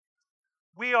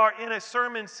We are in a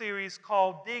sermon series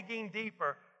called Digging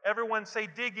Deeper. Everyone say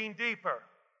digging deeper.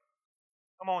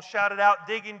 Come on, shout it out,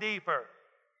 digging deeper.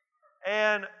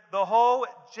 And the whole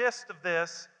gist of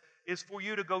this is for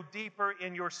you to go deeper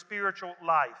in your spiritual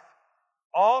life.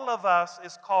 All of us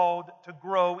is called to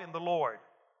grow in the Lord.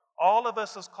 All of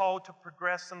us is called to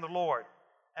progress in the Lord.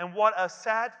 And what a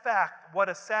sad fact, what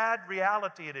a sad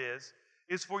reality it is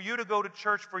for you to go to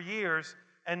church for years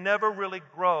and never really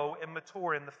grow and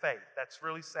mature in the faith. That's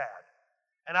really sad.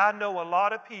 And I know a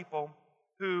lot of people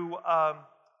who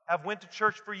have went to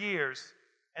church for years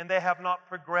and they have not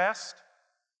progressed.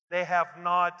 They have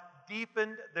not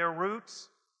deepened their roots.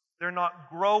 They're not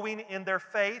growing in their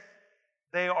faith.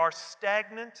 They are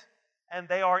stagnant and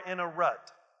they are in a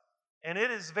rut. And it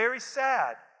is very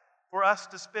sad for us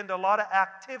to spend a lot of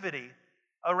activity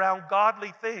around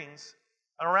godly things,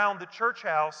 around the church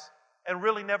house, and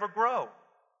really never grow.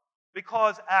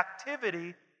 Because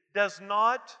activity does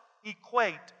not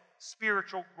equate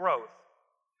spiritual growth.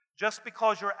 Just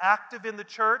because you're active in the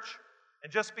church,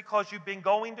 and just because you've been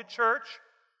going to church,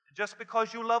 and just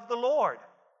because you love the Lord,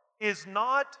 is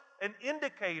not an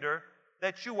indicator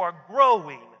that you are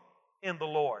growing in the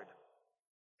Lord.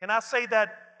 Can I say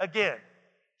that again?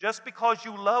 Just because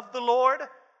you love the Lord,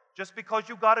 just because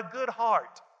you got a good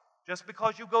heart, just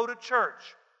because you go to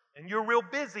church and you're real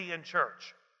busy in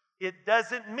church, it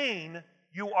doesn't mean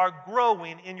you are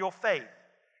growing in your faith.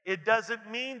 It doesn't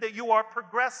mean that you are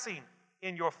progressing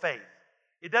in your faith.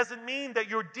 It doesn't mean that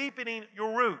you're deepening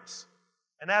your roots.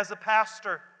 And as a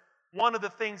pastor, one of the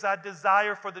things I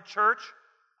desire for the church,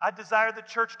 I desire the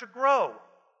church to grow,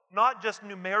 not just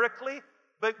numerically,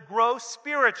 but grow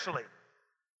spiritually.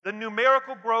 The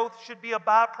numerical growth should be a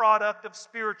byproduct of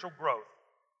spiritual growth.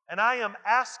 And I am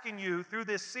asking you through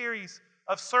this series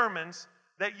of sermons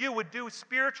that you would do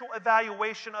spiritual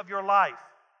evaluation of your life,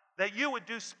 that you would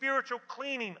do spiritual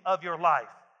cleaning of your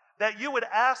life, that you would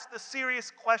ask the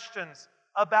serious questions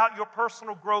about your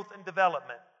personal growth and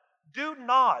development. Do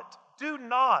not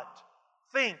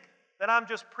think that I'm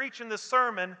just preaching this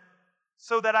sermon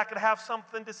so that I could have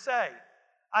something to say.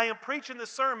 I am preaching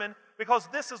this sermon because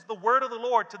this is the word of the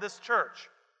Lord to this church.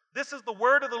 This is the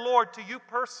word of the Lord to you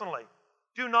personally.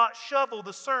 Do not shovel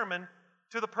the sermon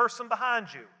to the person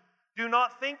behind you. Do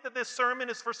not think that this sermon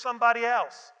is for somebody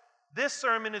else. This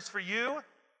sermon is for you,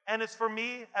 and it's for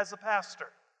me as a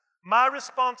pastor. My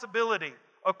responsibility,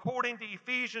 according to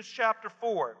Ephesians chapter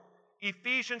 4,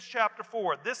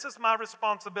 this is my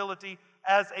responsibility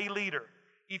as a leader.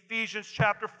 Ephesians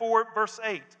chapter 4, verse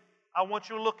 8. I want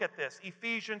you to look at this.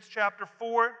 Ephesians chapter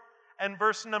 4 and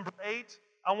verse number 8.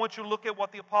 I want you to look at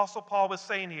what the Apostle Paul was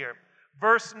saying here.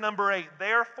 Verse number 8.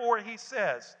 Therefore, he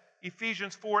says,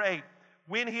 Ephesians 4:8,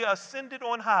 when he ascended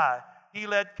on high, he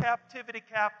led captivity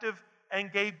captive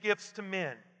and gave gifts to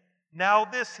men. Now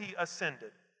this he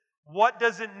ascended. What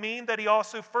does it mean that he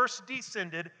also first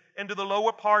descended into the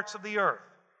lower parts of the earth?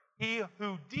 He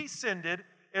who descended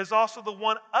is also the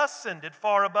one ascended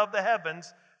far above the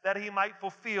heavens, that he might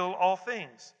fulfill all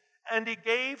things. And he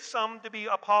gave some to be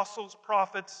apostles,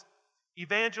 prophets,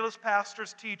 evangelists,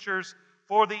 pastors, teachers,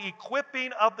 for the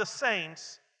equipping of the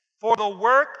saints, for the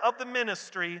work of the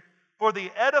ministry, for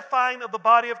the edifying of the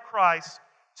body of Christ,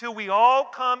 till we all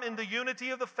come in the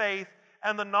unity of the faith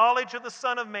and the knowledge of the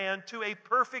Son of Man, to a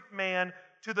perfect man,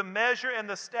 to the measure and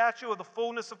the stature of the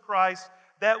fullness of Christ,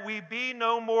 that we be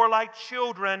no more like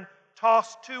children,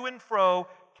 tossed to and fro,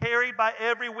 carried by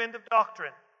every wind of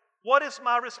doctrine. What is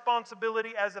my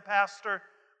responsibility as a pastor?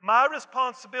 My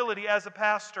responsibility as a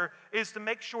pastor is to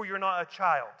make sure you're not a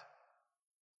child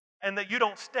and that you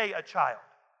don't stay a child.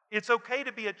 It's okay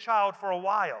to be a child for a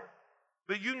while,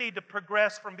 but you need to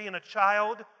progress from being a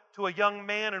child to a young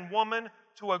man and woman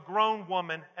to a grown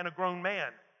woman and a grown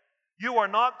man. You are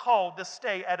not called to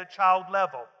stay at a child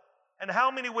level. And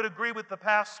how many would agree with the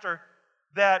pastor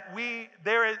that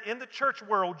in the church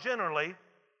world generally,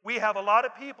 we have a lot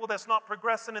of people that's not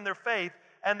progressing in their faith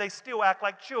and they still act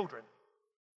like children?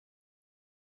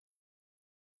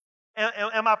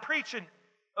 Am I preaching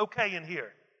okay in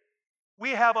here? We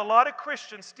have a lot of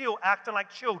Christians still acting like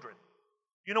children.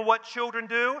 You know what children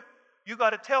do? You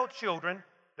got to tell children,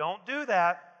 don't do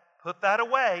that. Put that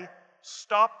away.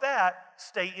 Stop that.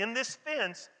 Stay in this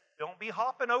fence. Don't be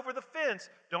hopping over the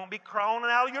fence. Don't be crawling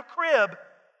out of your crib.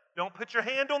 Don't put your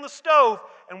hand on the stove.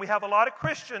 And we have a lot of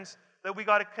Christians that we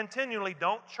got to continually,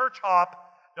 don't church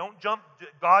hop. Don't jump.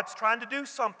 God's trying to do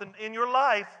something in your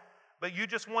life, but you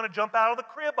just want to jump out of the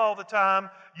crib all the time.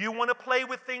 You want to play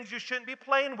with things you shouldn't be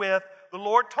playing with. The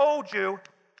Lord told you,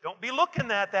 don't be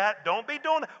looking at that. Don't be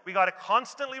doing that. We got to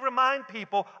constantly remind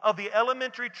people of the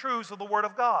elementary truths of the Word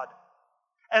of God.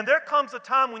 And there comes a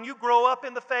time when you grow up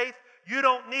in the faith, you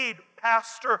don't need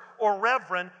pastor or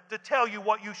reverend to tell you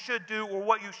what you should do or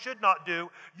what you should not do.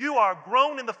 You are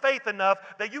grown in the faith enough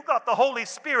that you got the Holy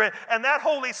Spirit, and that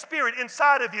Holy Spirit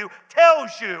inside of you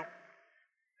tells you.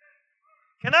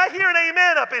 Can I hear an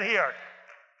amen up in here?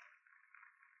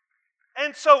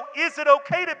 And so, is it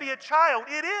okay to be a child?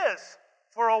 It is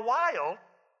for a while,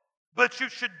 but you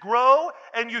should grow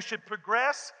and you should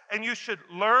progress and you should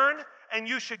learn and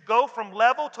you should go from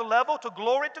level to level to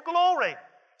glory to glory.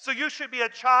 So you should be a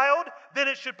child, then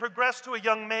it should progress to a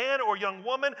young man or young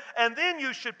woman, and then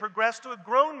you should progress to a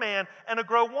grown man and a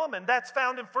grown woman. That's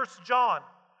found in 1 John,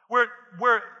 where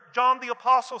John the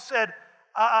Apostle said,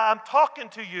 I'm talking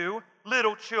to you,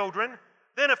 little children.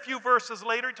 Then a few verses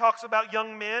later, he talks about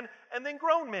young men and then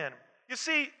grown men. You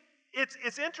see,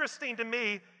 it's interesting to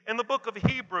me in the book of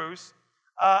Hebrews,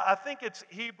 I think it's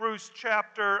Hebrews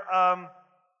chapter...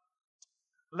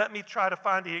 let me try to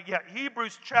find it. Yeah,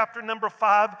 Hebrews chapter number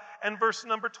 5 and verse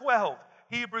number 12.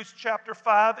 Hebrews chapter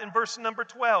 5 and verse number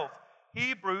 12.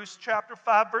 Hebrews chapter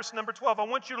 5, verse number 12. I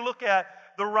want you to look at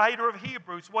the writer of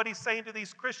Hebrews, what he's saying to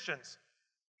these Christians.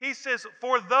 He says,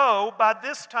 for though by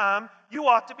this time you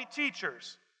ought to be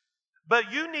teachers,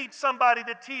 but you need somebody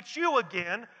to teach you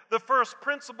again the first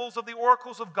principles of the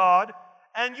oracles of God,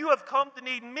 and you have come to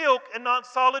need milk and not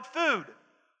solid food.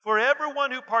 For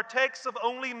everyone who partakes of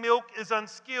only milk is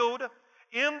unskilled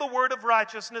in the word of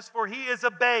righteousness, for he is a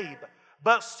babe.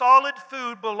 But solid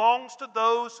food belongs to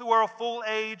those who are of full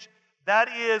age,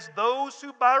 that is, those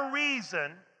who by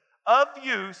reason of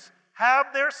use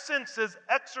have their senses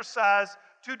exercised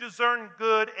to discern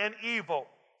good and evil.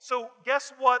 So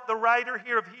guess what the writer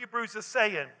here of Hebrews is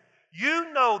saying?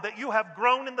 You know that you have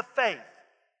grown in the faith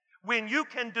when you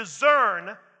can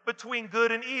discern between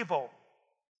good and evil.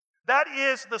 That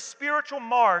is the spiritual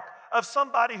mark of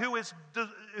somebody who is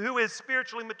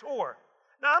spiritually mature.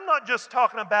 Now, I'm not just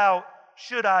talking about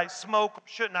should I smoke,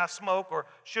 shouldn't I smoke, or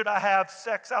should I have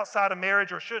sex outside of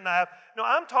marriage, or shouldn't I have. No,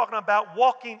 I'm talking about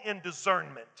walking in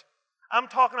discernment. I'm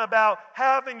talking about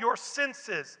having your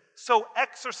senses so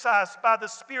exercised by the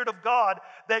Spirit of God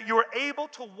that you're able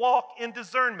to walk in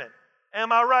discernment.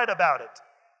 Am I right about it?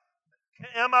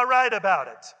 Am I right about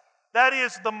it? That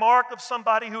is the mark of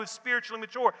somebody who is spiritually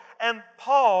mature. And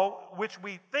Paul, which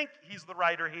we think he's the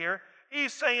writer here,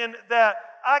 he's saying that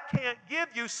I can't give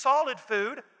you solid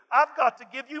food. I've got to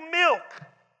give you milk.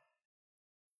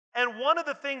 And one of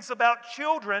the things about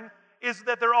children is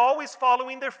that they're always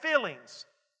following their feelings.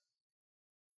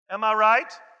 Am I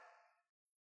right?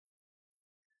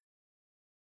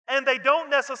 And they don't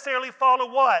necessarily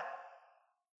follow what?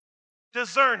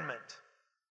 Discernment.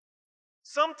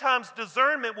 Sometimes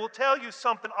discernment will tell you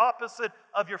something opposite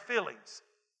of your feelings.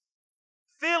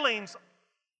 Feelings,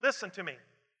 listen to me,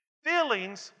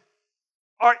 feelings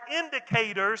are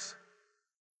indicators,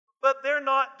 but they're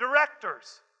not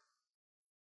directors.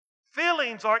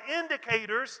 Feelings are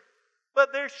indicators,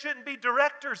 but there shouldn't be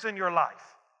directors in your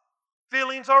life.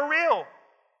 Feelings are real.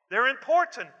 They're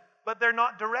important, but they're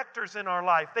not directors in our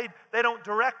life. They don't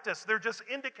direct us. They're just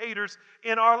indicators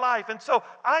in our life. And so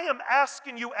I am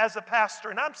asking you as a pastor,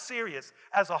 and I'm serious,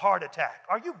 as a heart attack.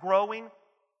 Are you growing?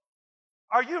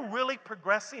 Are you really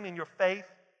progressing in your faith?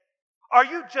 Are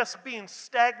you just being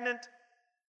stagnant?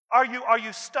 Are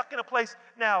you stuck in a place?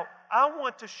 Now, I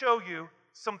want to show you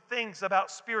some things about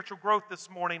spiritual growth this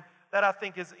morning that I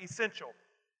think is essential.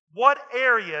 What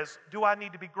areas do I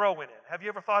need to be growing in? Have you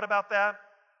ever thought about that?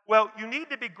 Well, you need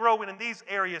to be growing in these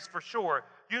areas for sure.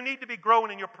 You need to be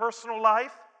growing in your personal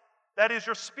life. That is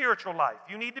your spiritual life.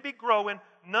 You need to be growing,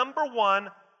 number one,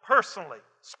 personally,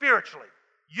 spiritually.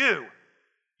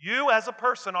 You as a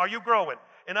person, are you growing?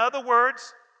 In other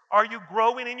words, are you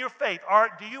growing in your faith?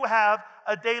 Do you have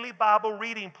a daily Bible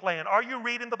reading plan? Are you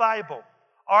reading the Bible?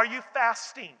 Are you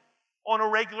fasting on a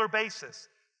regular basis?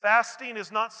 Fasting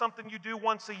is not something you do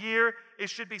once a year.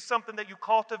 It should be something that you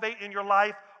cultivate in your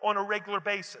life on a regular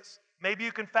basis. Maybe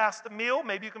you can fast a meal.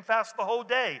 Maybe you can fast the whole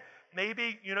day.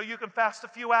 Maybe, you can fast a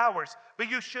few hours. But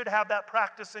you should have that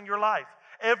practice in your life.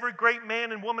 Every great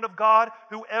man and woman of God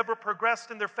who ever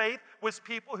progressed in their faith was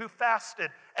people who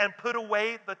fasted and put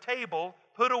away the table,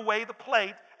 put away the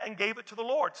plate, and gave it to the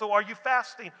Lord. So are you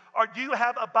fasting? Or do you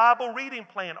have a Bible reading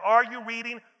plan? Are you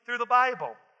reading through the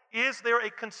Bible? Is there a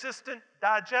consistent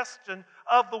digestion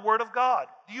of the Word of God?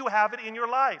 Do you have it in your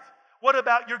life? What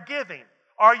about your giving?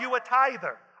 Are you a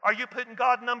tither? Are you putting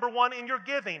God number one in your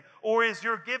giving? Or is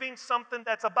your giving something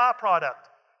that's a byproduct?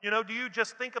 Do you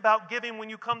just think about giving when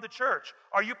you come to church?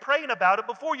 Are you praying about it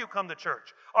before you come to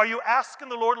church? Are you asking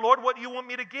the Lord, what do you want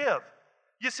me to give?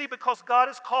 You see, because God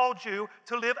has called you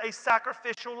to live a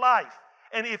sacrificial life.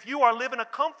 And if you are living a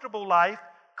comfortable life,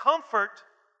 comfort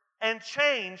and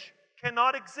change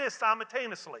cannot exist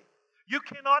simultaneously. You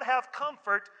cannot have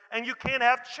comfort and you can't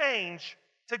have change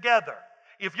together.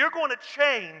 If you're going to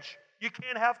change, you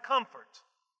can't have comfort.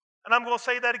 And I'm going to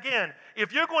say that again.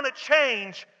 If you're going to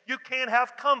change, you can't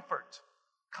have comfort.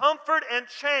 Comfort and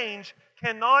change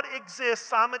cannot exist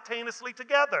simultaneously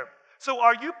together. So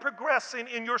are you progressing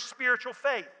in your spiritual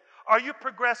faith? Are you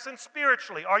progressing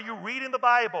spiritually? Are you reading the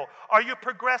Bible? Are you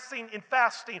progressing in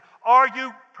fasting? Are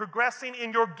you progressing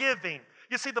in your giving?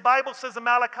 You see, the Bible says in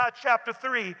Malachi chapter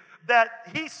 3 that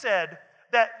he said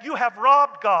that you have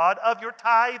robbed God of your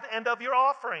tithe and of your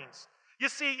offerings. You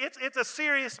see, it's a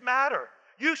serious matter.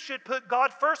 You should put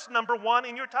God first, number one,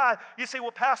 in your tithe. You say,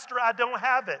 well, Pastor, I don't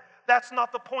have it. That's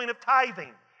not the point of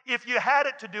tithing. If you had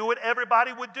it to do it,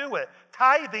 everybody would do it.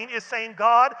 Tithing is saying,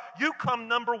 God, you come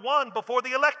number one before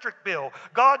the electric bill.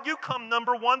 God, you come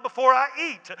number one before I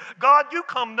eat. God, you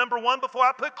come number one before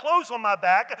I put clothes on my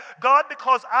back. God,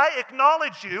 because I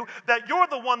acknowledge you that you're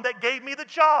the one that gave me the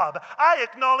job. I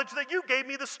acknowledge that you gave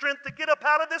me the strength to get up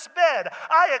out of this bed.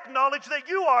 I acknowledge that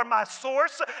you are my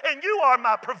source and you are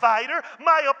my provider.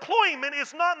 My employment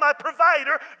is not my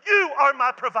provider. You are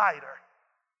my provider.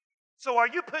 So are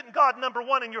you putting God number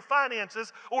one in your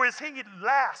finances, or is he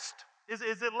last? Is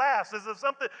it last? Is it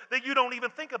something that you don't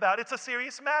even think about? It's a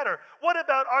serious matter. What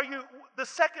about, are you, the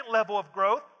second level of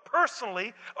growth,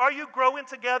 personally, are you growing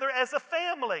together as a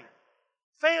family?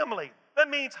 Family. That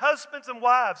means husbands and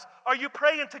wives. Are you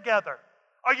praying together?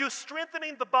 Are you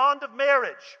strengthening the bond of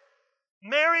marriage?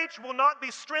 Marriage will not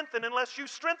be strengthened unless you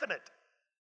strengthen it.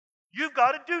 You've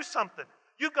got to do something.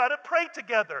 You've got to pray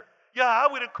together. Yeah, I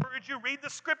would encourage you, read the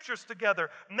scriptures together.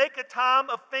 Make a time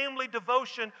of family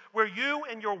devotion where you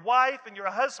and your wife and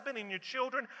your husband and your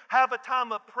children have a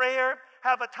time of prayer,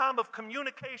 have a time of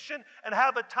communication, and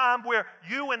have a time where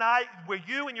you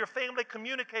and your family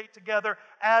communicate together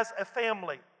as a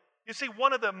family. You see,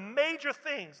 one of the major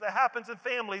things that happens in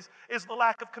families is the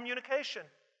lack of communication.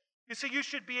 You see, you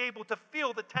should be able to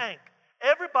fill the tank.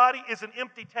 Everybody is an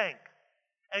empty tank.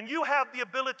 And you have the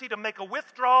ability to make a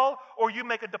withdrawal or you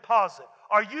make a deposit.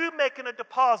 Are you making a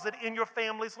deposit in your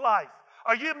family's life?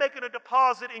 Are you making a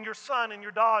deposit in your son and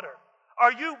your daughter?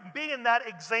 Are you being that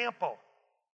example?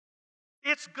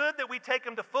 It's good that we take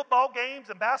them to football games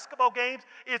and basketball games.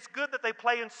 It's good that they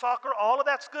play in soccer. All of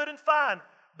that's good and fine.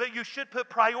 But you should put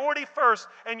priority first,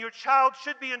 and your child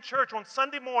should be in church on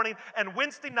Sunday morning and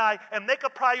Wednesday night and make a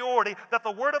priority that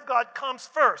the Word of God comes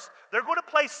first. They're going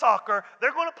to play soccer,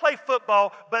 they're going to play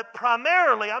football, but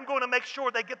primarily I'm going to make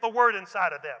sure they get the Word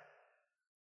inside of them.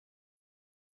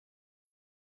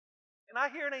 Can I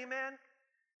hear an amen?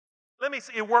 Let me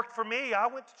see. It worked for me. I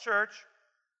went to church.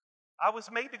 I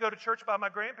was made to go to church by my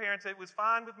grandparents. It was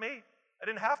fine with me. I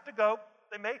didn't have to go.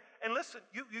 And listen,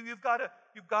 you've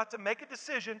got to make a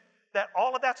decision that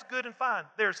all of that's good and fine.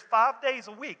 There's 5 days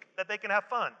a week that they can have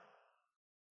fun.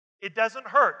 It doesn't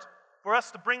hurt for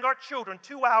us to bring our children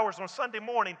 2 hours on Sunday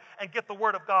morning and get the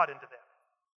Word of God into them.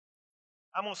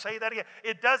 I'm going to say that again.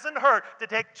 It doesn't hurt to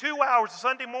take 2 hours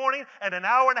Sunday morning and an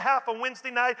hour and a half on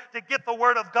Wednesday night to get the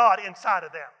Word of God inside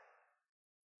of them.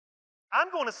 I'm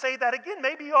going to say that again.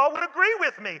 Maybe you all would agree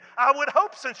with me. I would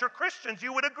hope, since you're Christians,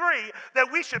 you would agree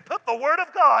that we should put the Word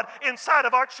of God inside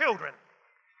of our children.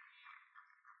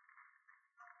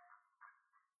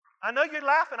 I know you're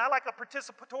laughing. I like a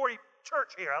participatory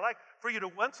church here. I like for you to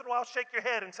once in a while shake your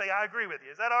head and say, I agree with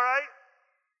you. Is that all right?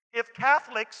 If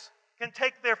Catholics can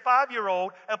take their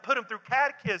 5-year-old and put him through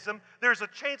catechism, there's a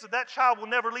chance that child will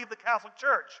never leave the Catholic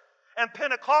Church. And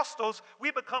Pentecostals,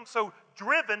 we become so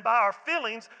driven by our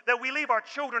feelings that we leave our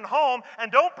children home and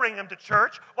don't bring them to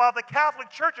church, while the Catholic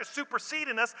Church is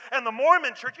superseding us. And the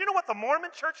Mormon Church, you know what the Mormon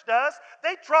Church does?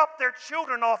 They drop their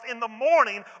children off in the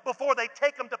morning before they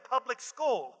take them to public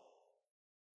school.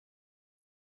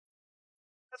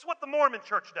 That's what the Mormon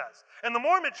Church does. And the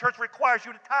Mormon Church requires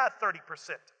you to tithe 30%.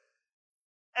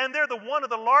 And they're one of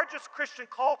the largest Christian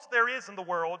cults there is in the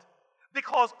world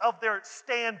because of their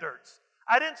standards.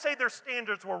 I didn't say their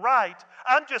standards were right.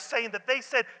 I'm just saying that they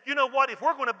said, you know what, if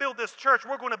we're going to build this church,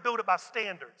 we're going to build it by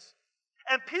standards.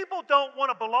 And people don't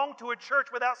want to belong to a church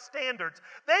without standards.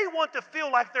 They want to feel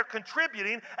like they're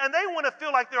contributing, and they want to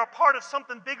feel like they're a part of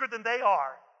something bigger than they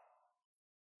are.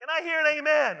 Can I hear an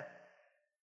amen?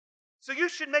 So you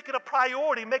should make it a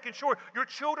priority, making sure your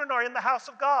children are in the house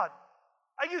of God.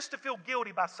 I used to feel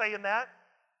guilty by saying that.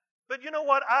 But you know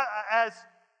what?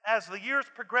 As the years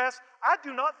progress, I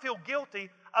do not feel guilty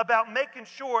about making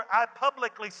sure I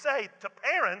publicly say to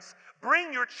parents,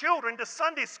 bring your children to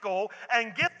Sunday school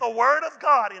and get the Word of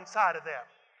God inside of them.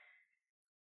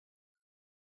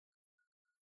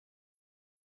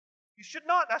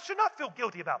 I should not feel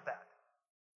guilty about that.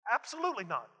 Absolutely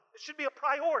not. It should be a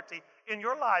priority in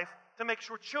your life to make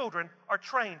sure children are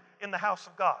trained in the house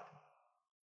of God.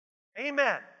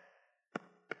 Amen.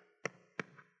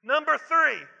 Number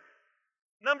three,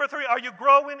 are you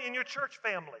growing in your church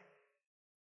family?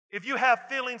 If you have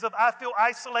feelings of, I feel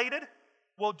isolated,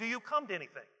 well, do you come to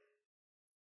anything?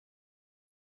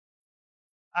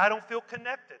 I don't feel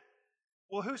connected.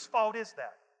 Well, whose fault is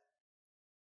that?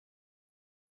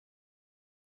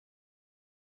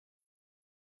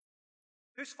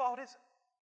 Whose fault is it?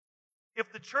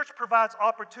 If the church provides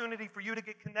opportunity for you to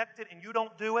get connected and you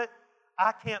don't do it,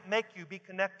 I can't make you be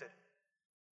connected.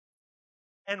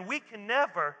 And we can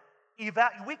never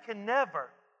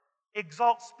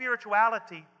exalt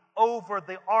spirituality over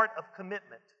the art of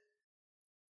commitment.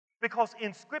 Because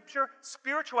in Scripture,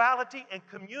 spirituality and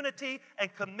community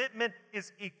and commitment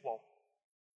is equal.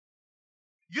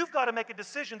 You've got to make a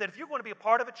decision that if you're going to be a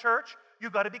part of a church,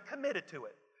 you've got to be committed to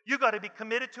it. You've got to be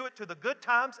committed to it to the good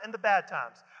times and the bad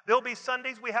times. There'll be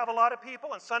Sundays we have a lot of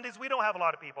people and Sundays we don't have a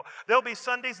lot of people. There'll be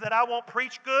Sundays that I won't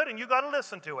preach good and you got to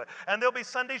listen to it. And there'll be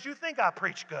Sundays you think I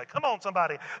preach good. Come on,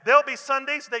 somebody. There'll be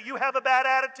Sundays that you have a bad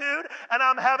attitude and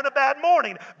I'm having a bad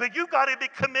morning. But you've got to be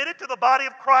committed to the body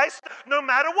of Christ no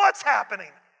matter what's happening.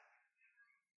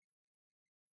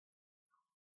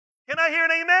 Can I hear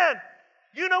an amen?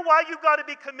 You know why you've got to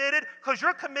be committed? Because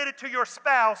you're committed to your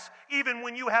spouse even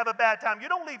when you have a bad time. You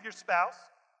don't leave your spouse.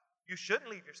 You shouldn't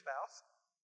leave your spouse.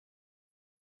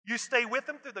 You stay with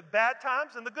them through the bad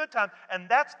times and the good times. And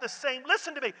that's the same,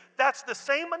 listen to me, that's the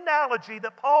same analogy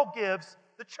that Paul gives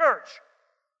the church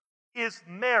is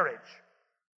marriage.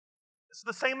 It's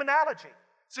the same analogy.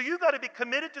 So you've got to be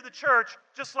committed to the church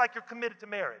just like you're committed to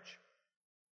marriage.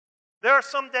 There are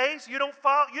some days you don't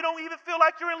even feel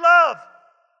like you're in love.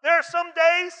 There are some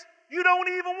days you don't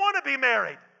even want to be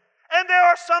married. And there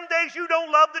are some days you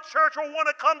don't love the church or want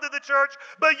to come to the church,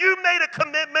 but you made a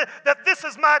commitment that this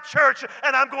is my church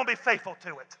and I'm going to be faithful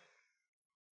to it.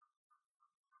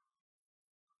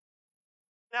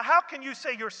 Now, how can you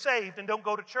say you're saved and don't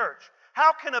go to church?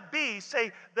 How can a bee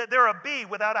say that they're a bee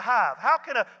without a hive? How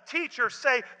can a teacher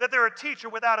say that they're a teacher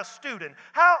without a student?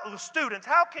 How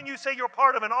can you say you're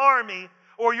part of an army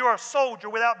or you're a soldier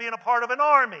without being a part of an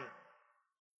army?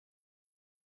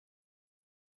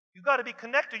 You've got to be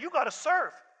connected. You've got to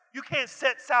serve. You can't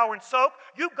sit, sour, and soak.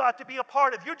 You've got to be a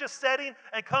part. If you're just sitting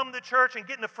and come to church and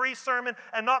getting a free sermon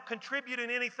and not contributing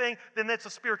anything, then that's a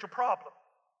spiritual problem.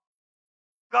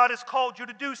 God has called you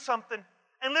to do something.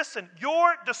 And listen,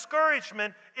 your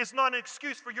discouragement is not an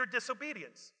excuse for your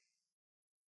disobedience.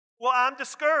 Well, I'm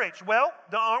discouraged. Well,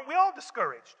 aren't we all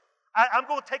discouraged? I'm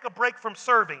going to take a break from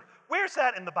serving. Where's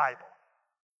that in the Bible?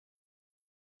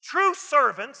 True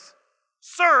servants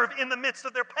serve in the midst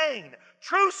of their pain.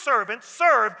 True servants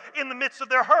serve in the midst of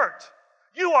their hurt.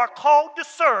 You are called to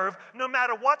serve no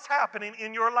matter what's happening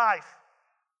in your life.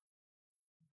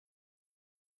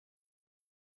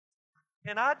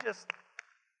 Can I just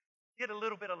get a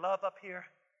little bit of love up here?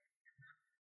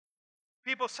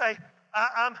 People say,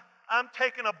 I'm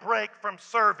taking a break from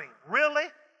serving. Really?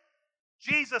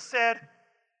 Jesus said,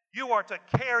 you are to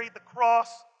carry the cross.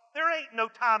 There ain't no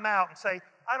time out and say,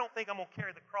 I don't think I'm going to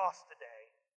carry the cross today.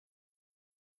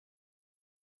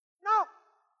 No.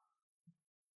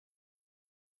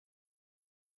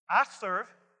 I serve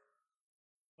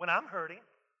when I'm hurting.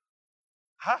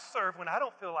 I serve when I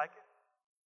don't feel like it.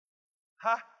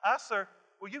 I serve.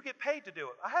 Well, you get paid to do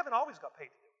it. I haven't always got paid to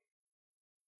do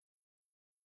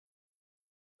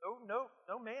it.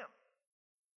 No, ma'am.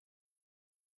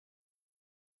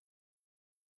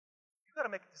 You've got to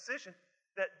make a decision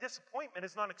that disappointment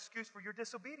is not an excuse for your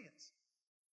disobedience.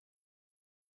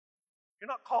 You're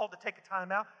not called to take a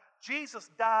time out. Jesus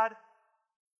died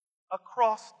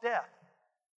across death.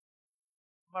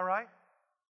 Am I right?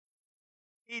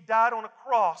 He died on a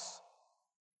cross.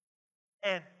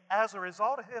 And as a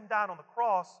result of him dying on the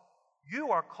cross,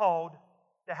 you are called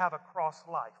to have a cross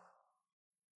life.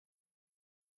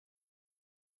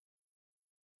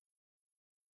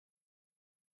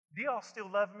 Do y'all still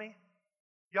love me?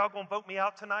 Y'all gonna vote me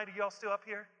out tonight? Are y'all still up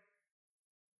here?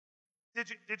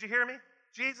 Did you hear me?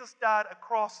 Jesus died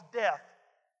across death.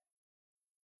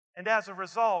 And as a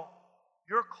result,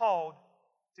 you're called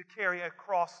to carry a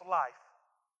cross life.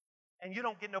 And you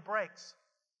don't get no breaks.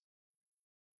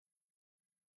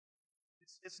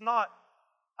 It's not,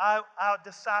 I'll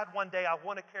decide one day I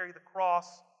want to carry the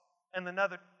cross and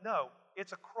another. No,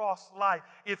 it's a cross life.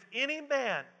 If any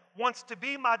man wants to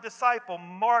be my disciple,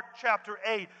 Mark chapter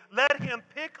 8, let him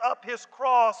pick up his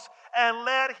cross and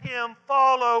let him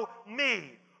follow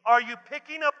me. Are you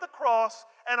picking up the cross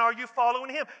and are you following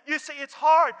Him? You see, it's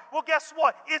hard. Well, guess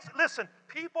what? Listen,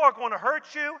 people are going to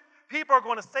hurt you. People are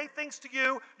going to say things to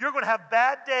you. You're going to have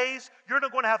bad days. You're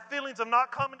going to have feelings of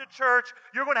not coming to church.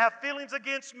 You're going to have feelings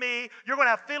against me. You're going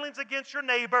to have feelings against your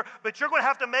neighbor. But you're going to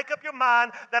have to make up your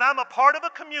mind that I'm a part of a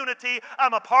community.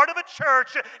 I'm a part of a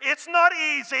church. It's not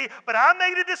easy, but I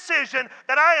made a decision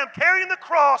that I am carrying the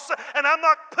cross, and I'm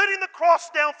not putting the cross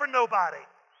down for nobody.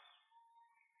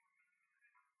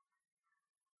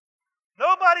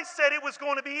 Nobody said it was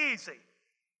going to be easy.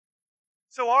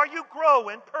 So are you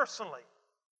growing personally?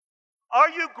 Are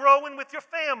you growing with your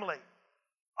family?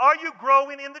 Are you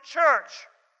growing in the church?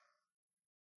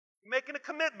 Making a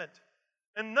commitment.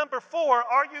 And number 4,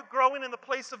 are you growing in the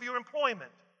place of your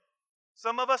employment?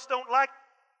 Some of us don't like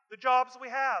the jobs we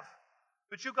have,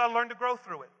 but you've got to learn to grow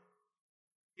through it.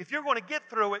 If you're going to get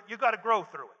through it, you've got to grow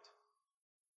through it.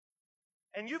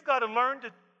 And you've got to learn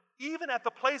to, even at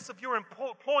the place of your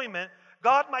employment,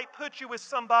 God might put you with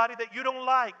somebody that you don't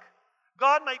like.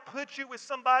 God might put you with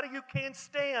somebody you can't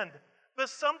stand. But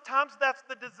sometimes that's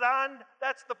the design,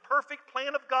 that's the perfect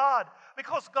plan of God.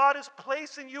 Because God is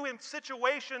placing you in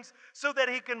situations so that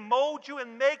He can mold you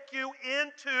and make you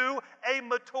into a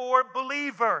mature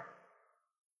believer.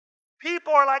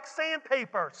 People are like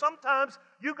sandpaper. Sometimes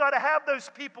you got to have those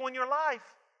people in your life.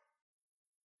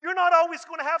 You're not always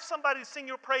going to have somebody sing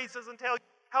your praises and tell you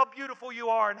how beautiful you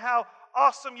are and how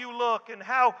awesome you look and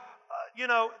how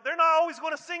they're not always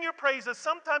going to sing your praises.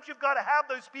 Sometimes you've got to have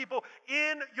those people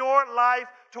in your life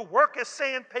to work as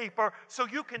sandpaper so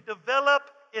you can develop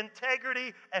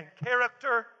integrity and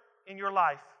character in your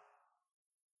life.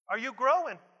 Are you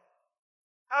growing?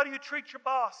 How do you treat your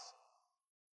boss?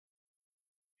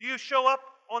 Do you show up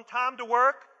on time to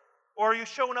work, or are you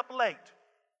showing up late?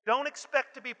 Don't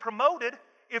expect to be promoted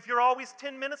if you're always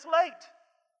 10 minutes late.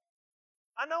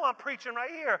 I know I'm preaching right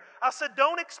here. I said,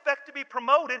 don't expect to be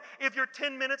promoted if you're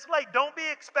 10 minutes late. Don't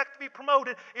expect to be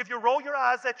promoted if you roll your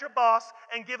eyes at your boss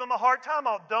and give him a hard time.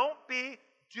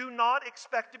 Do not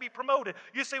expect to be promoted.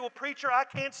 You say, well, preacher, I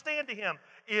can't stand to him.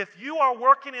 If you are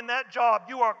working in that job,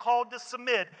 you are called to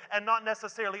submit and not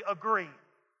necessarily agree.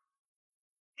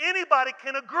 Anybody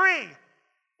can agree.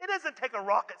 It doesn't take a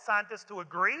rocket scientist to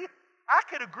agree. I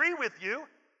could agree with you.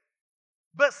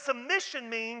 But submission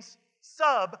means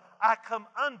I come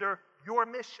under your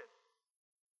mission.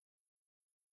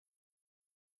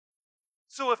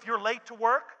 So if you're late to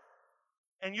work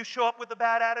and you show up with a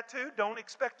bad attitude, don't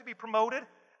expect to be promoted,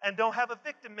 and don't have a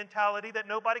victim mentality that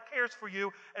nobody cares for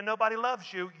you and nobody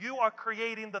loves you. You are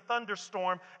creating the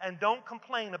thunderstorm, and don't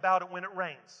complain about it when it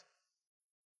rains.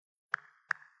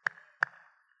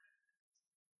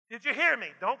 Did you hear me?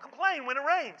 Don't complain when it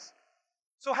rains.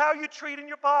 So how are you treating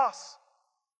your boss?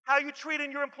 How are you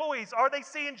treating your employees? Are they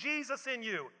seeing Jesus in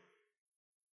you?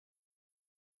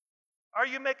 Are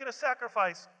you making a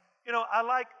sacrifice?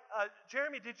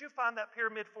 Jeremy, did you find that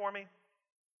pyramid for me?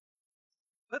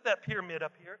 Put that pyramid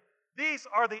up here. These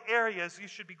are the areas you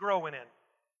should be growing in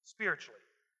spiritually.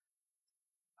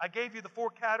 I gave you the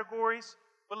 4 categories,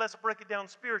 but let's break it down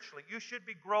spiritually. You should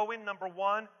be growing, number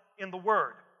 1, in the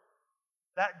Word.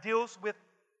 That deals with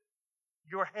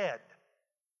your head.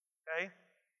 Okay?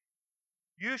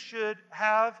 You should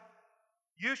have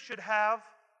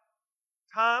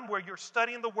time where you're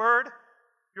studying the Word,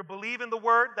 you're believing the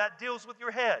Word. That deals with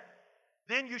your head.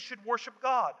 Then you should worship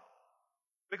God,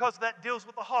 because that deals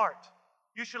with the heart.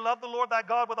 You should love the Lord thy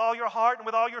God with all your heart and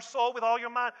with all your soul, with all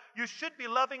your mind. You should be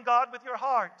loving God with your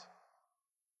heart.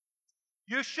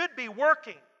 You should be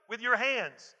working with your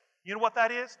hands. You know what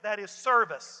that is? That is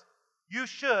service. You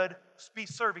should be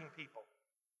serving people.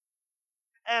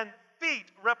 And feet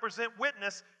represent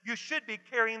witness. You should be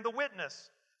carrying the witness.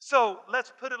 So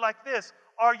let's put it like this.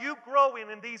 Are you growing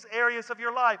in these areas of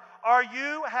your life? Are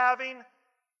you having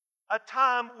a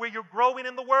time where you're growing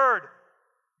in the Word?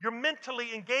 You're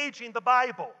mentally engaging the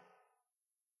Bible.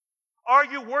 Are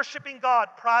you worshiping God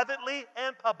privately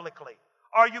and publicly?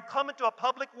 Are you coming to a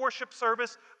public worship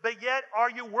service, but yet are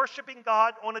you worshiping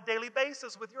God on a daily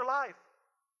basis with your life?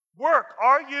 Work.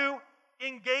 Are you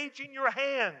engaging your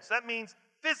hands? That means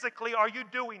physically, are you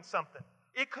doing something?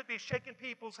 It could be shaking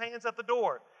people's hands at the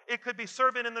door. It could be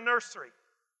serving in the nursery.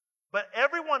 But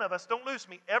every one of us, don't lose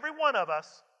me, every one of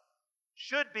us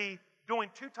should be doing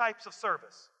 2 types of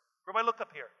service. Everybody look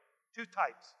up here. 2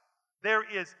 types. There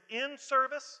is in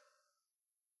service.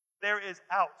 There is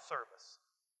out service.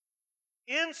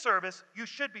 In service, you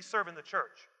should be serving the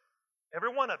church.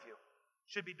 Every one of you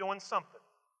should be doing something.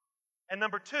 And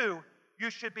number 2, you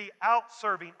should be out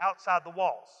serving outside the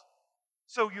walls.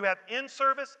 So you have in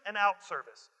service and out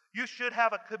service. You should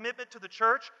have a commitment to the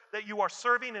church that you are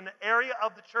serving in an area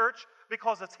of the church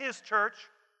because it's His church.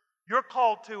 You're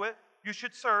called to it. You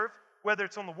should serve, whether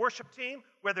it's on the worship team,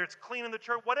 whether it's cleaning the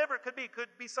church, whatever it could be. It could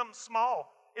be something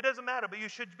small. It doesn't matter, but you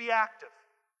should be active.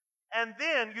 And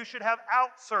then you should have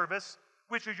out service,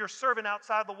 which is you're serving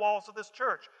outside the walls of this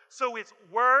church. So it's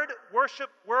word, worship,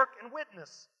 work, and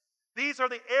witness. These are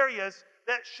the areas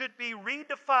that should be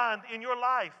redefined in your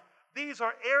life. These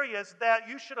are areas that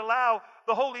you should allow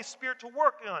the Holy Spirit to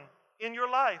work on in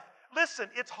your life. Listen,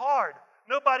 it's hard.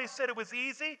 Nobody said it was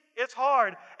easy. It's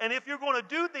hard. And if you're going to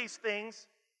do these things,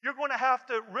 you're going to have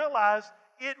to realize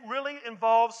it really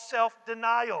involves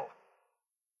self-denial.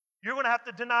 You're going to have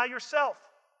to deny yourself.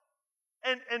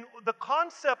 And the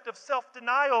concept of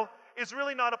self-denial is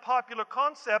really not a popular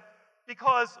concept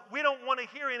because we don't want to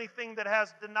hear anything that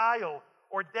has denial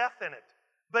or death in it.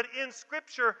 But in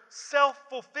Scripture,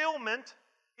 self-fulfillment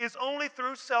is only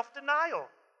through self-denial.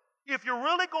 If you're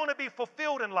really going to be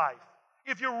fulfilled in life,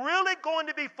 if you're really going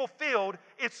to be fulfilled,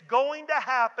 it's going to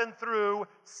happen through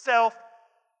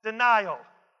self-denial.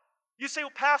 You say,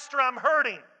 well, Pastor, I'm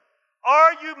hurting.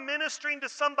 Are you ministering to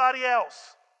somebody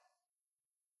else?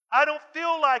 I don't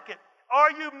feel like it.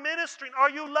 Are you ministering? Are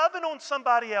you loving on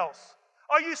somebody else?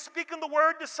 Are you speaking the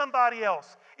word to somebody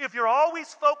else? If you're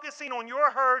always focusing on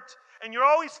your hurt and you're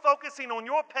always focusing on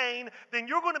your pain, then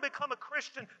you're going to become a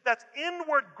Christian that's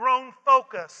inward grown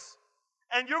focus.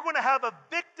 And you're going to have a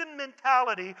victim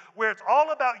mentality where it's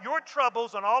all about your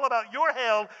troubles and all about your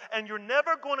hell, and you're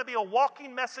never going to be a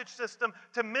walking message system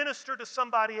to minister to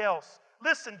somebody else.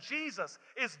 Listen, Jesus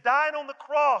is dying on the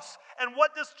cross. And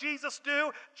what does Jesus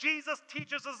do? Jesus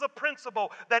teaches us a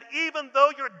principle that even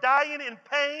though you're dying in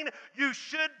pain, you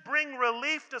should bring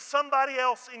relief to somebody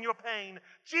else in your pain.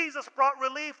 Jesus brought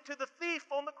relief to the thief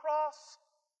on the cross.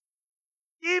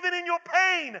 Even in your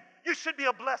pain, you should be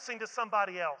a blessing to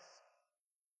somebody else.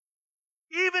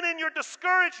 Even in your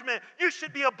discouragement, you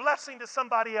should be a blessing to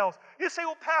somebody else. You say,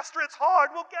 well, Pastor, it's hard.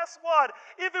 Well, guess what?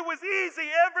 If it was easy,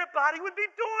 everybody would be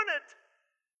doing it.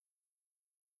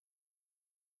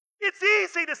 It's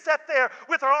easy to sit there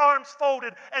with our arms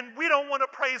folded and we don't want to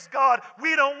praise God.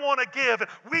 We don't want to give.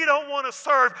 We don't want to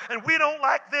serve. And we don't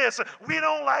like this. We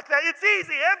don't like that. It's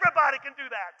easy. Everybody can do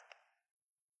that.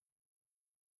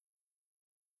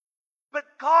 But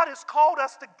God has called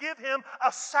us to give Him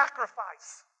a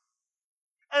sacrifice.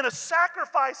 And a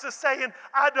sacrifice is saying,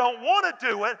 I don't want to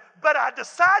do it, but I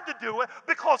decide to do it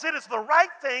because it is the right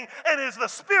thing and it is the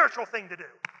spiritual thing to do.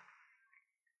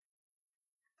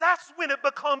 That's when it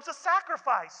becomes a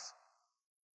sacrifice.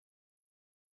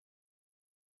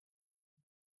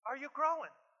 Are you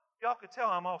growing? Y'all could tell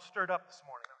I'm all stirred up this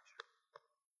morning, aren't you?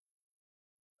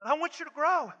 And I want you to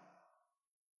grow.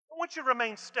 I want you to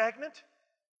remain stagnant.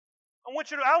 I want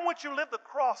you to live the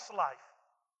cross life.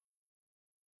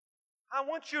 I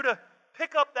want you to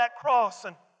pick up that cross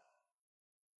and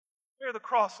bear the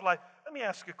cross life. Let me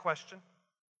ask you a question.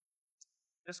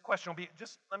 This question will be,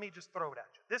 let me throw it at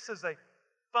you. This is a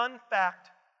fun fact,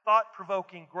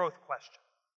 thought-provoking growth question.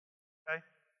 Okay?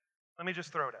 Let me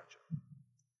just throw it at you.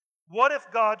 What if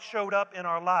God showed up in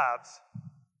our lives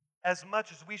as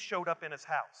much as we showed up in His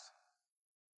house?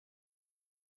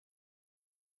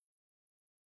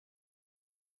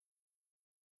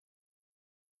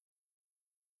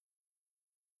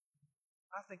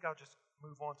 I think I'll just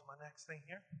move on to my next thing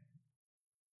here.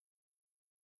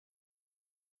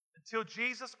 Until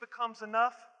Jesus becomes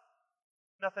enough,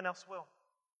 nothing else will.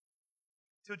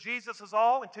 Until Jesus is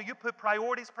all, until you put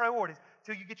priorities,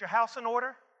 until you get your house in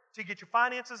order, until you get your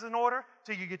finances in order,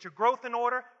 until you get your growth in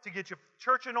order, until you get your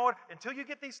church in order, until you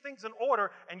get these things in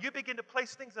order and you begin to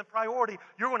place things in priority,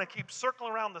 you're going to keep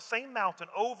circling around the same mountain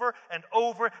over and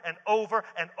over and over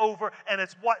and over, and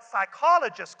it's what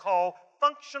psychologists call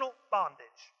functional bondage.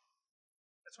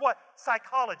 That's what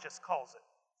psychologists calls it.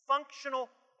 Functional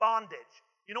bondage.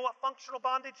 You know what functional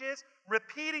bondage is?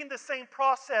 Repeating the same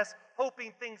process,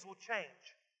 hoping things will change.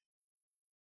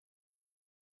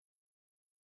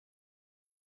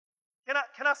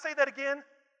 Can I say that again?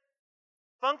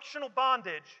 Functional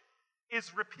bondage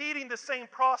is repeating the same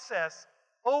process,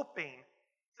 hoping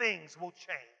things will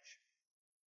change.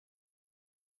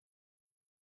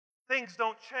 Things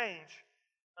don't change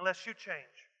unless you change.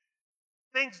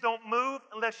 Things don't move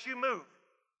unless you move.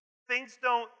 Things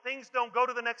don't go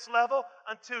to the next level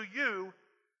until you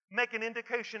make an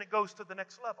indication it goes to the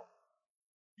next level.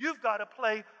 You've got to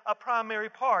play a primary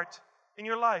part in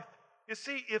your life. You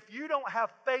see, if you don't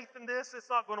have faith in this, it's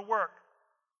not going to work.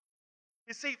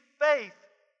 You see, faith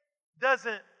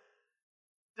doesn't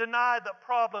deny that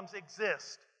problems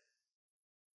exist.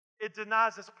 It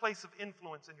denies its place of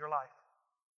influence in your life.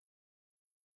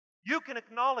 You can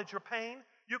acknowledge your pain.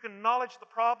 You can acknowledge the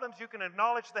problems. You can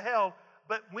acknowledge the hell.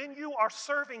 But when you are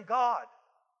serving God,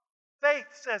 faith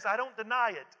says, I don't deny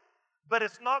it, but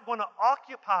it's not going to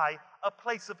occupy a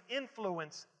place of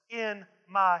influence in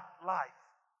my life.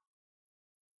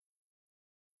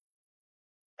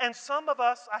 And some of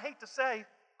us, I hate to say,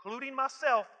 including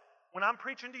myself, when I'm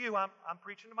preaching to you, I'm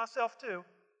preaching to myself too.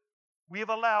 We have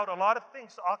allowed a lot of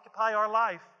things to occupy our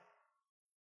life,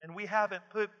 and we haven't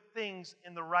put things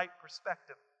in the right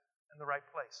perspective, in the right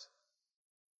place.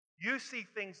 You see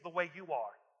things the way you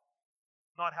are,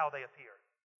 not how they appear.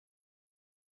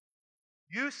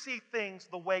 You see things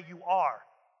the way you are,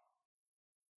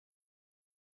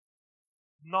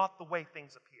 not the way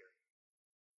things appear.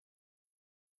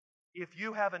 If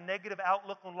you have a negative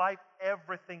outlook on life,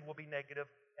 everything will be negative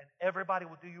and everybody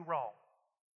will do you wrong.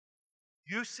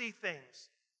 You see things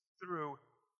through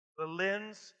the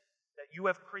lens that you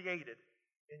have created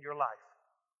in your life.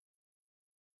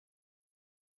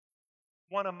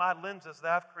 One of my lenses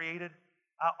that I've created,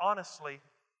 I honestly,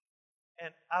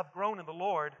 and I've grown in the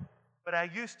Lord, but I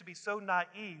used to be so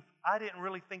naive, I didn't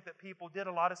really think that people did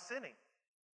a lot of sinning.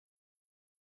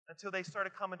 Until they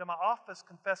started coming to my office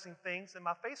confessing things and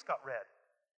my face got red.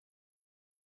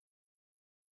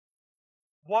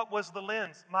 What was the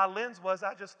lens? My lens was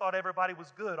I just thought everybody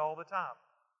was good all the time.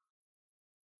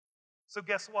 So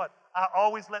guess what? I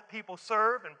always let people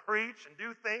serve and preach and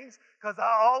do things because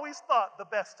I always thought the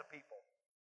best of people.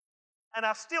 And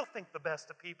I still think the best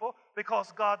of people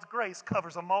because God's grace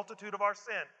covers a multitude of our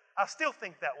sin. I still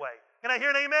think that way. Can I hear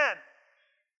an amen?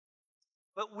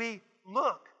 But we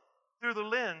look through the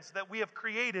lens that we have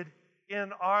created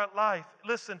in our life.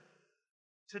 Listen,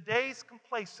 today's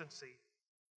complacency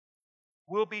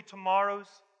will be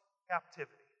tomorrow's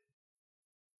captivity.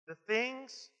 The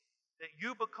things that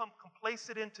you become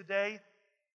complacent in today,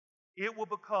 it will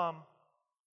become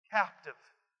captive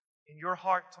in your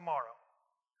heart tomorrow.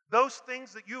 Those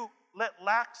things that you let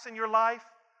lax in your life,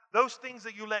 those things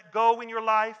that you let go in your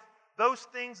life, those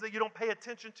things that you don't pay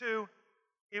attention to,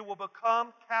 it will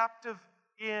become captive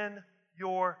in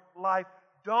your life.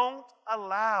 Don't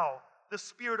allow the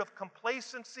spirit of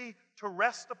complacency to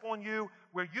rest upon you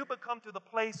where you become to the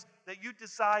place that you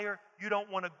desire. You don't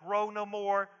want to grow no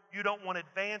more. You don't want to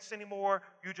advance anymore.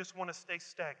 You just want to stay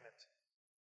stagnant.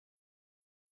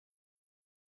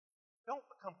 Don't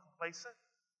become complacent.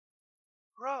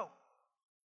 Grow.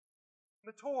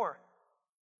 Mature.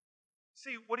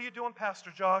 See, what are you doing,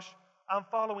 Pastor Josh? I'm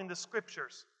following the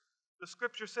Scriptures. The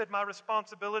Scripture said my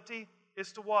responsibility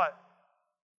is to what?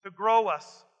 To grow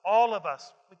us, all of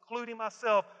us, including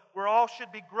myself. We all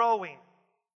should be growing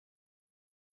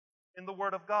in the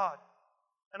Word of God.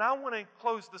 And I want to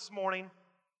close this morning,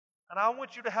 and I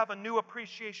want you to have a new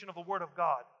appreciation of the Word of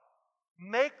God.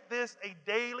 Make this a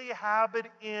daily habit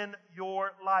in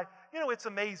your life. You know, it's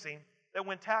amazing that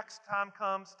when tax time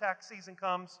comes, tax season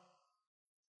comes,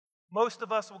 most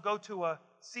of us will go to a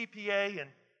CPA and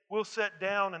we'll sit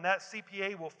down and that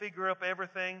CPA will figure up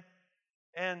everything.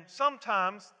 And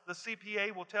sometimes the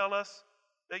CPA will tell us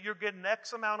that you're getting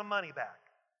X amount of money back.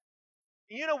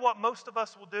 And you know what most of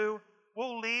us will do?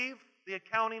 We'll leave the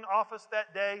accounting office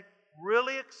that day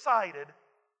really excited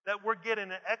that we're getting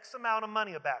an X amount of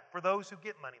money back for those who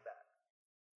get money back.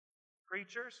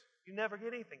 Preachers, you never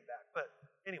get anything back. But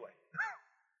anyway.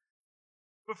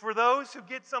 But for those who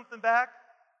get something back,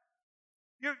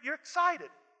 you're excited.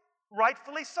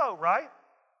 Rightfully so, right?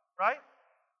 Right?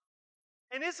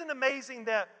 And isn't it amazing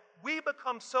that we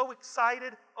become so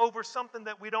excited over something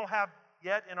that we don't have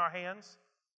yet in our hands?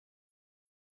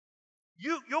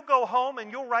 You'll go home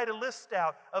and you'll write a list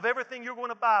out of everything you're going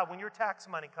to buy when your tax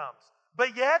money comes.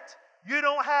 But yet, you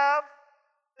don't have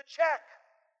the check.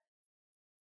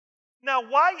 Now,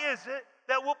 why is it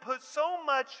that we'll put so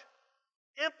much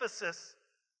emphasis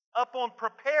upon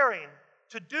preparing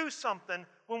to do something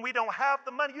when we don't have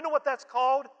the money? You know what that's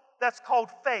called? That's called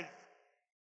faith.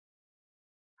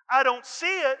 I don't see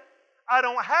it, I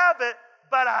don't have it,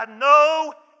 but I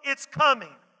know it's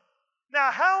coming.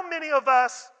 Now, how many of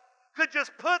us could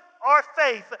just put our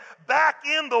faith back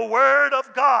in the Word of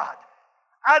God?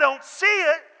 I don't see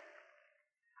it,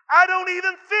 I don't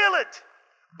even feel it,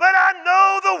 but I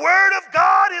know the Word of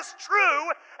God is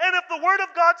true. And if the Word of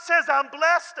God says I'm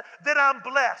blessed, then I'm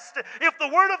blessed. If the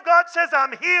Word of God says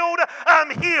I'm healed, I'm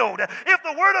healed. If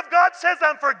the Word of God says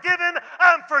I'm forgiven,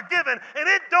 I'm forgiven. And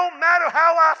it don't matter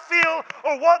how I feel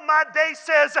or what my day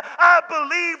says, I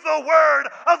believe the Word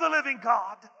of the living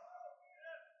God.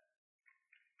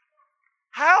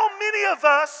 How many of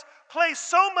us place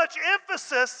so much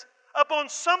emphasis upon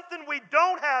something we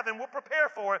don't have and we'll prepare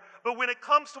for it. But when it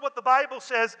comes to what the Bible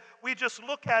says, we just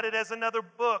look at it as another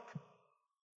book.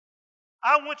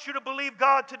 I want you to believe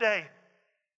God today.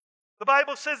 The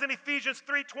Bible says in Ephesians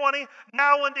 3:20,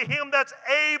 now unto him that's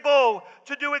able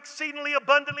to do exceedingly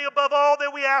abundantly above all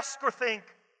that we ask or think.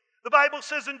 The Bible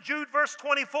says in Jude verse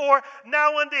 24,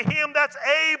 now unto him that's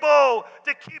able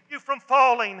to keep you from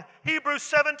falling. Hebrews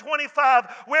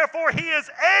 7:25, wherefore he is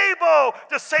able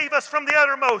to save us from the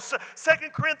uttermost.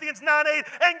 2 Corinthians 9:8,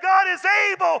 and God is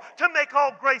able to make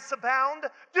all grace abound.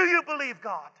 Do you believe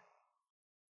God?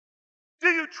 Do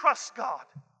you trust God?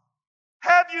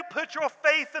 Have you put your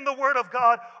faith in the Word of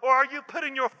God, or are you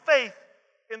putting your faith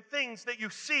in things that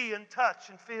you see and touch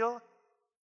and feel?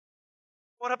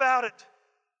 What about it?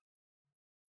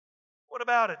 What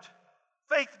about it?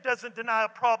 Faith doesn't deny a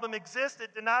problem exists.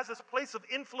 It denies its place of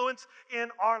influence in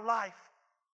our life.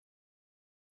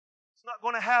 It's not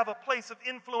going to have a place of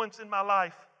influence in my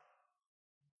life.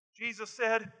 Jesus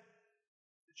said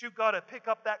that you've got to pick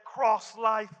up that cross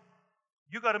life.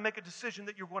 You've got to make a decision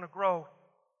that you're going to grow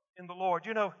in the Lord.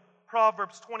 You know,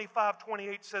 Proverbs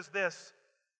 25:28 says this.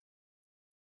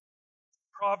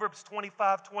 Proverbs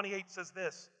 25:28 says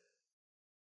this.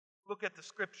 Look at the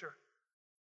scripture.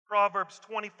 Proverbs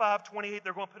 25:28,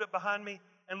 they're going to put it behind me,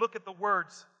 and look at the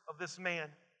words of this man.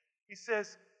 He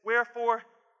says, wherefore,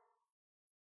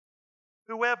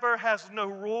 whoever has no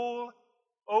rule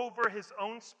over his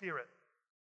own spirit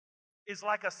is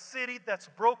like a city that's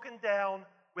broken down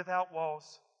without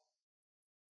walls.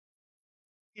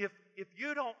 If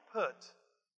you don't put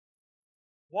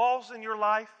walls in your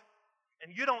life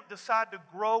and you don't decide to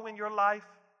grow in your life,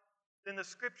 then the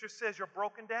scripture says you're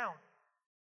broken down.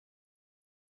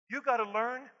 You got to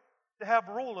learn to have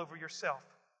rule over yourself.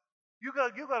 You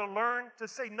got to learn to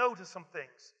say no to some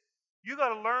things. You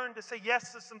got to learn to say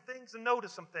yes to some things and no to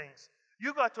some things.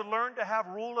 You got to learn to have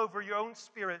rule over your own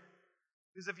spirit.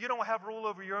 Because if you don't have rule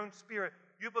over your own spirit,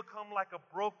 you become like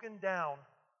a broken down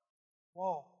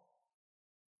wall.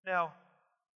 Now,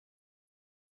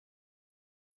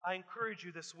 I encourage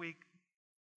you this week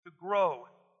to grow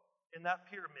in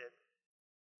that pyramid.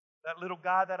 That little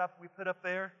guy that we put up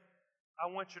there, I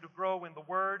want you to grow in the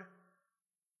Word.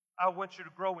 I want you to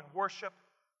grow in worship.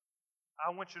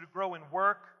 I want you to grow in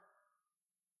work.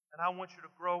 And I want you to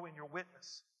grow in your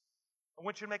witness. I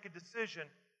want you to make a decision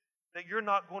that you're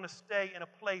not going to stay in a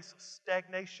place of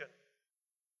stagnation,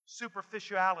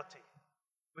 superficiality,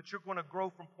 but you're going to grow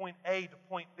from point A to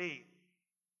point B.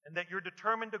 And that you're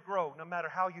determined to grow no matter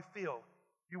how you feel.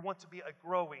 You want to be a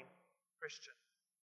growing Christian.